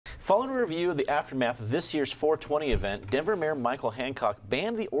Following a review of the aftermath of this year's 420 event, Denver Mayor Michael Hancock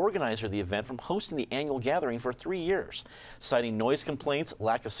banned the organizer of the event from hosting the annual gathering for 3 years. Citing noise complaints,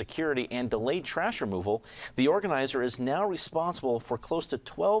 lack of security, and delayed trash removal, the organizer is now responsible for close to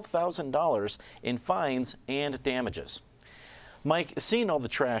 $12,000 in fines and damages. Mike, seeing all the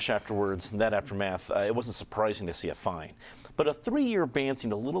trash afterwards, that aftermath, it wasn't surprising to see a fine. But a 3-year ban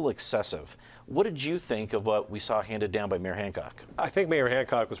seemed a little excessive. What did you think of what we saw handed down by Mayor Hancock? I think Mayor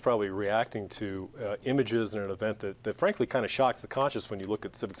Hancock was probably reacting to images in an event that frankly kind of shocks the conscious when you look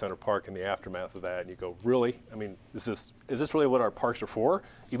at Civic Center Park in the aftermath of that and you go, really? I mean, is this really what our parks are for?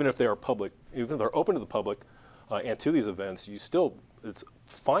 Even if they are public, even if they're open to the public and to these events, it's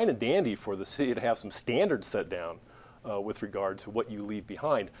fine and dandy for the city to have some standards set down with regard to what you leave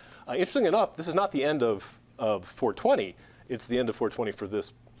behind. Interestingly enough, this is not the end of 420. It's the end of 420 for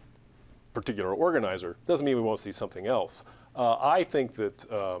this particular organizer. Doesn't mean we won't see something else. I think that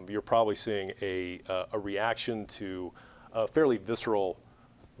you're probably seeing a reaction to a fairly visceral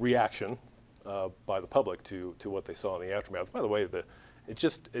reaction by the public to what they saw in the aftermath. By the way, it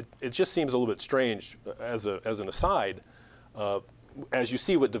just seems a little bit strange as an aside. As you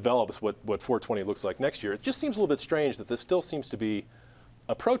see what develops, what 420 looks like next year, it just seems a little bit strange that this still seems to be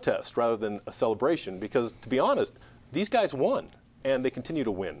a protest rather than a celebration, because to be honest, these guys won and they continue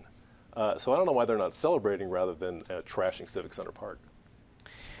to win. So I don't know why they're not celebrating rather than trashing Civic Center Park.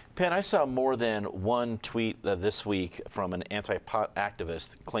 Penn, I saw more than one tweet this week from an anti-pot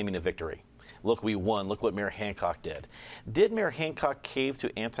activist claiming a victory. Look, we won. Look what Mayor Hancock did. Did Mayor Hancock cave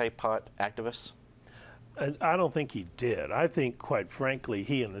to anti-pot activists? I don't think he did. I think, quite frankly,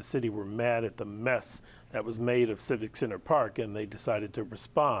 he and the city were mad at the mess that was made of Civic Center Park, and they decided to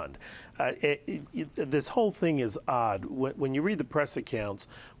respond. This whole thing is odd. When you read the press accounts,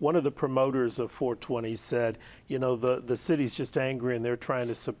 one of the promoters of 420 said, you know, the city's just angry and they're trying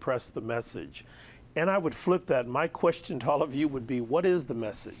to suppress the message. And I would flip that. My question to all of you would be, what is the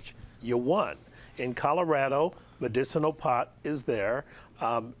message? You won. In Colorado, medicinal pot is there.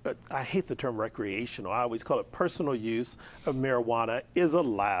 I hate the term recreational. I always call it personal use of marijuana is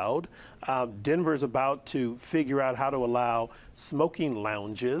allowed. Denver's about to figure out how to allow smoking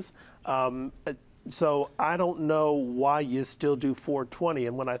lounges. So I don't know why you still do 420.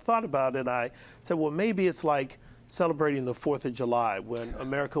 And when I thought about it, I said, well, maybe it's like celebrating the 4th of July when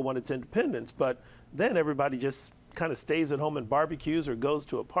America won its independence. But then everybody just kind of stays at home and barbecues or goes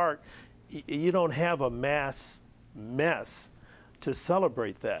to a park. You don't have a mass mess to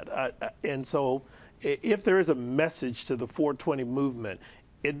celebrate that. And so if there is a message to the 420 movement,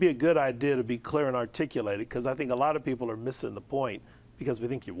 it'd be a good idea to be clear and articulated, because I think a lot of people are missing the point because we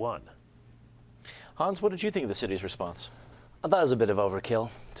think you won. Hans, what did you think of the city's response? I thought it was a bit of overkill,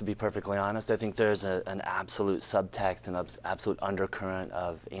 to be perfectly honest. I think there's an absolute subtext and absolute undercurrent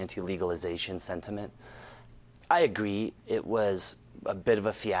of anti-legalization sentiment. I agree, it was a bit of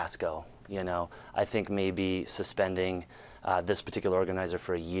a fiasco. You know, I think maybe suspending this particular organizer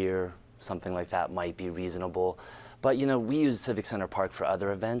for a year, something like that, might be reasonable. But, you know, we use Civic Center Park for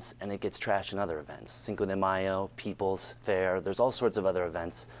other events, and it gets trashed in other events. Cinco de Mayo, People's Fair, there's all sorts of other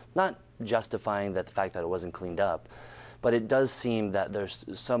events. Not justifying the fact that it wasn't cleaned up, but it does seem that there's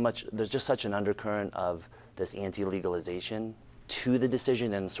just such an undercurrent of this anti-legalization to the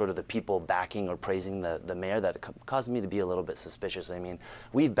decision and sort of the people backing or praising the mayor that it caused me to be a little bit suspicious. I mean,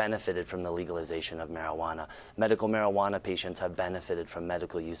 we've benefited from the legalization of marijuana. Medical marijuana patients have benefited from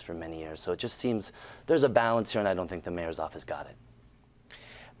medical use for many years. So it just seems there's a balance here, and I don't think the mayor's office got it.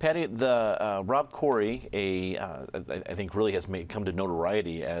 Patty, Rob Corey, I think really has come to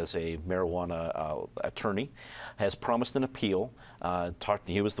notoriety as a marijuana attorney, has promised an appeal.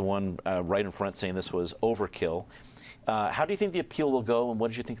 He was the one right in front saying this was overkill. How do you think the appeal will go, and what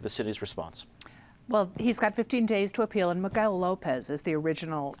did you think of the city's response? Well, he's got 15 days to appeal, and Miguel Lopez is the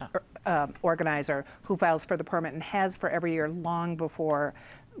original organizer who files for the permit and has for every year long before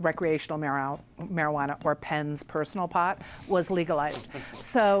recreational marijuana or Penn's personal pot was legalized.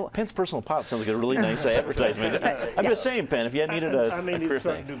 So Penn's personal pot sounds like a really nice advertisement. I'm just saying, Penn, if you needed a I may need to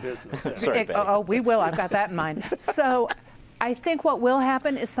start a new business. Yeah. Sorry, Patty. Oh, we will. I've got that in mind. So I think what will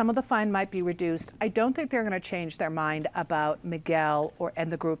happen is some of the fine might be reduced. I don't think they're going to change their mind about Miguel and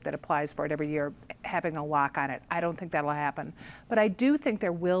the group that applies for it every year having a lock on it. I don't think that'll happen. But I do think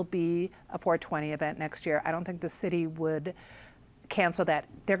there will be a 420 event next year. I don't think the city would cancel that.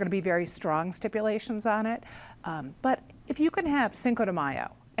 There are going to be very strong stipulations on it. But if you can have Cinco de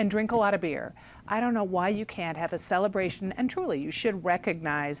Mayo and drink a lot of beer, I don't know why you can't have a celebration. And truly, you should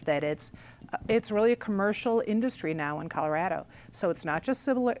recognize that it's really a commercial industry now in Colorado. So it's not just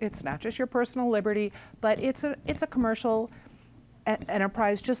civil, it's not just your personal liberty, but it's a commercial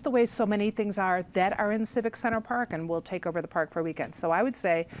enterprise, just the way so many things are that are in Civic Center Park and will take over the park for weekends. So I would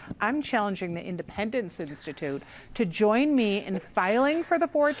say I'm challenging the Independence Institute to join me in filing for the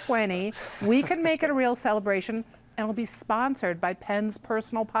 420. We can make it a real celebration, and it'll be sponsored by Penn's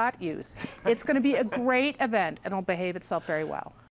personal pot use. It's going to be a great event, and it'll behave itself very well.